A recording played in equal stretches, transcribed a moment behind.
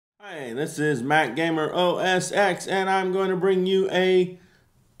Hi, this is Mac Gamer OSX, and I'm going to bring you alright,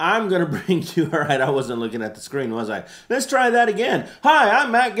 I wasn't looking at the screen, was I? Let's try that again. Hi,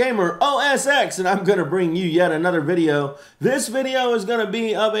 I'm Mac Gamer OSX, and I'm going to bring you yet another video. This video is going to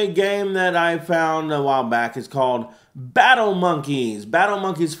be of a game that I found a while back. It's called Battle Monkeys. Battle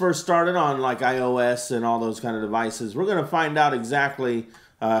Monkeys first started on like iOS and all those kind of devices. We're going to find out exactly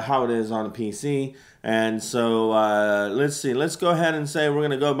how it is on a PC. And so let's see. Let's go ahead and say we're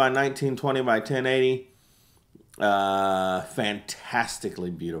going to go by 1920 by 1080. Fantastically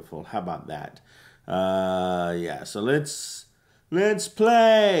beautiful. How about that? Yeah. So let's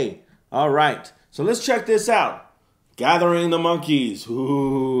play. All right. So let's check this out. Gathering the monkeys.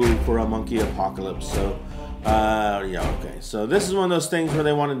 Ooh, for a monkey apocalypse. So yeah. Okay. So this is one of those things where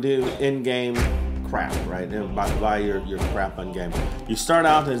they want to do in-game crap, right? Buy your crap on game. You start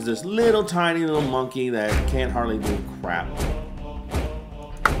out as this little tiny little monkey that can't hardly do crap.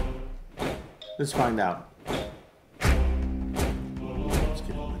 Let's find out.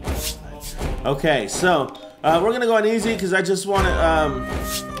 Okay, so we're gonna go on easy because I just want to.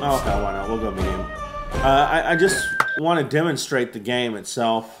 Oh, hell, why not? We'll go medium. I just want to demonstrate the game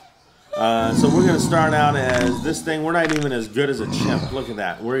itself. So we're gonna start out as this thing. We're not even as good as a chimp. Look at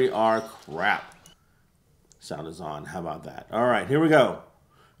that. We are crap. Sound is on. How about that? All right, here we go.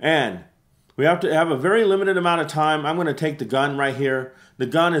 And we have to have a very limited amount of time. I'm going to take the gun right here. The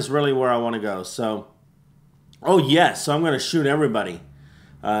gun is really where I want to go. So, oh yes, so I'm going to shoot everybody.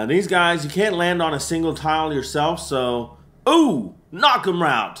 These guys, you can't land on a single tile yourself. So, ooh, knock them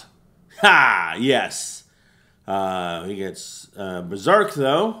out. Ha, yes. He gets berserk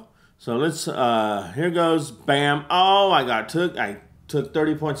though. So let's. Here goes. Bam. Oh, I took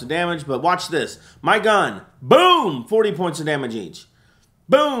 30 points of damage, but watch this. My gun, boom, 40 points of damage each.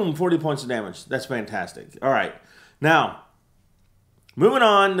 Boom, 40 points of damage. That's fantastic. All right, now, moving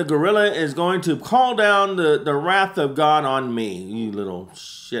on, the gorilla is going to call down the wrath of God on me, you little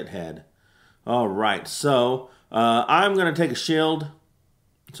shithead. All right, so I'm going to take a shield,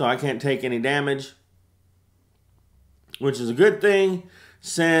 so I can't take any damage, which is a good thing,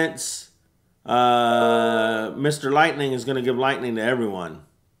 since Mr. Lightning is going to give lightning to everyone.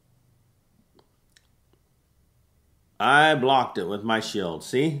 I blocked it with my shield.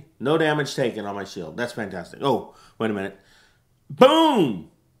 See? No damage taken on my shield. That's fantastic. Oh, wait a minute. Boom!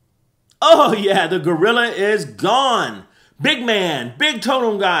 Oh, yeah, the gorilla is gone. Big man, big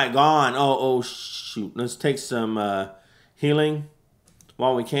totem guy, gone. Oh, shoot. Let's take some healing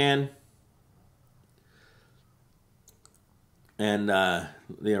while we can. And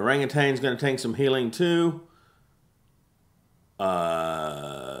the orangutan's going to take some healing too.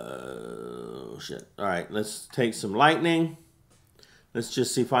 Shit. All right, let's take some lightning. Let's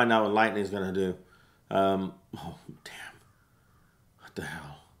just find out what lightning's going to do. Oh, damn. What the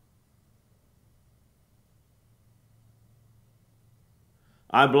hell?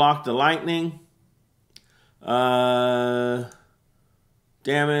 I blocked the lightning.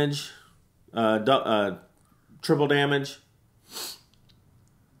 Damage. Triple damage.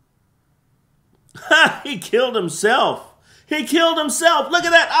 He killed himself. He killed himself. Look at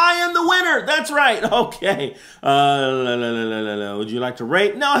that. I am the winner. That's right. Okay. Would you like to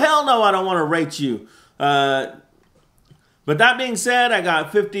rate? No, hell no. I don't want to rate you. But that being said, I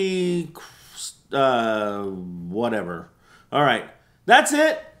got 50, whatever. All right. That's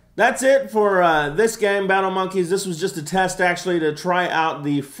it. That's it for this game, Battle Monkeys. This was just a test, actually, to try out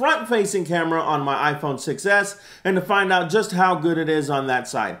the front-facing camera on my iPhone 6s and to find out just how good it is on that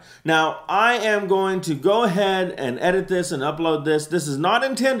side. Now, I am going to go ahead and edit this and upload this. This is not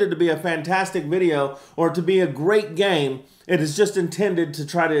intended to be a fantastic video or to be a great game. It is just intended to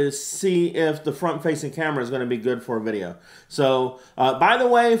try to see if the front-facing camera is going to be good for a video. So, by the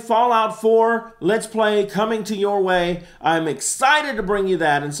way, Fallout 4 Let's Play coming to your way. I'm excited to bring you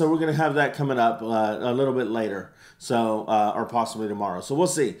that, and so we're going to have that coming up a little bit later. So, or possibly tomorrow. So, we'll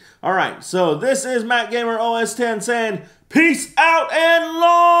see. All right, so this is Mac Gamer OS 10 saying, peace out and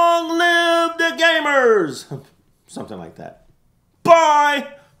long live the gamers! Something like that. Bye!